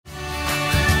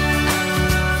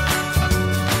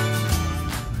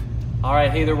All right,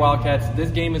 hey there Wildcats.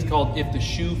 This game is called If the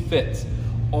Shoe Fits.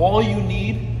 All you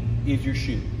need is your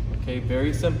shoe, okay?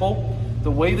 Very simple.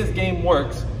 The way this game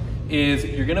works is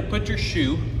you're gonna put your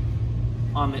shoe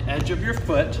on the edge of your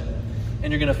foot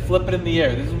and you're gonna flip it in the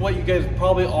air. This is what you guys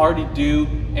probably already do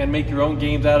and make your own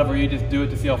games out of, or you just do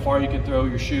it to see how far you can throw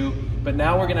your shoe. But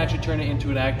now we're gonna actually turn it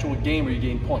into an actual game where you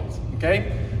gain points,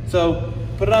 okay? So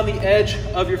put it on the edge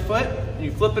of your foot and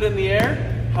you flip it in the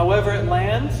air. However it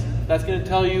lands, that's gonna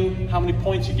tell you how many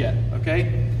points you get,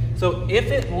 okay? So if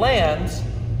it lands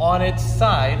on its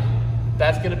side,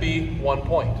 that's gonna be 1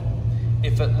 point.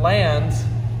 If it lands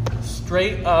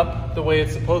straight up the way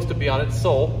it's supposed to be on its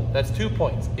sole, that's 2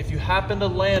 points. If you happen to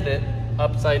land it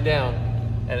upside down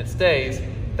and it stays,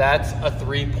 that's a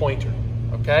 3-pointer,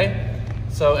 okay?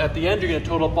 So at the end, you're gonna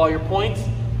total up all your points,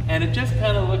 and it just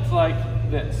kind of looks like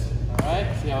this, all right?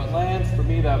 See how it lands? For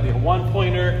me, that would be a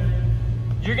 1-pointer.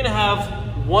 You're gonna have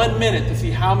 1 minute to see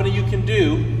how many you can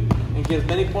do and get as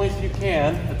many points as you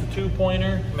can. That's a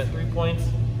 2-pointer, I'm at 3 points.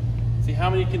 See how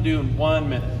many you can do in 1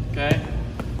 minute, okay?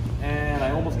 And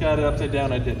I almost got it upside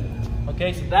down, I didn't.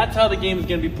 Okay, so that's how the game is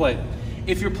gonna be played.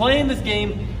 If you're playing this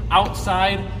game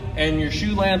outside and your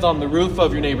shoe lands on the roof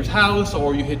of your neighbor's house,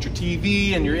 or you hit your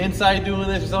TV and you're inside doing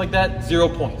this or something like that, 0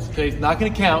 points, okay? It's not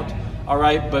gonna count, all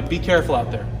right? But be careful out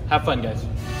there. Have fun, guys.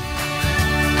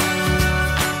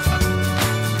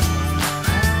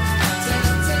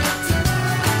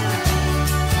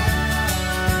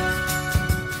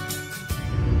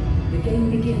 The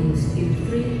game begins in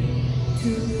 3, 2,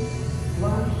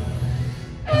 1.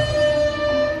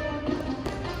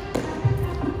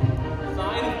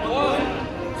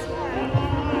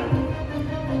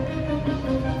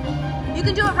 You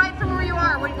can do it right from where you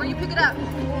are, where you pick it up.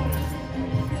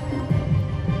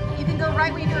 You can go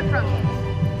right where you do it from.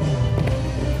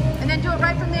 And then do it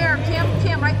right from there.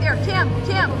 Kim, right there. Kim,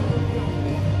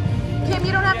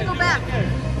 you don't have to go back.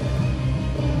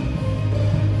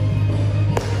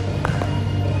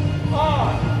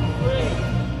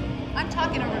 I'm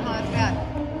talking over, huh? It's bad.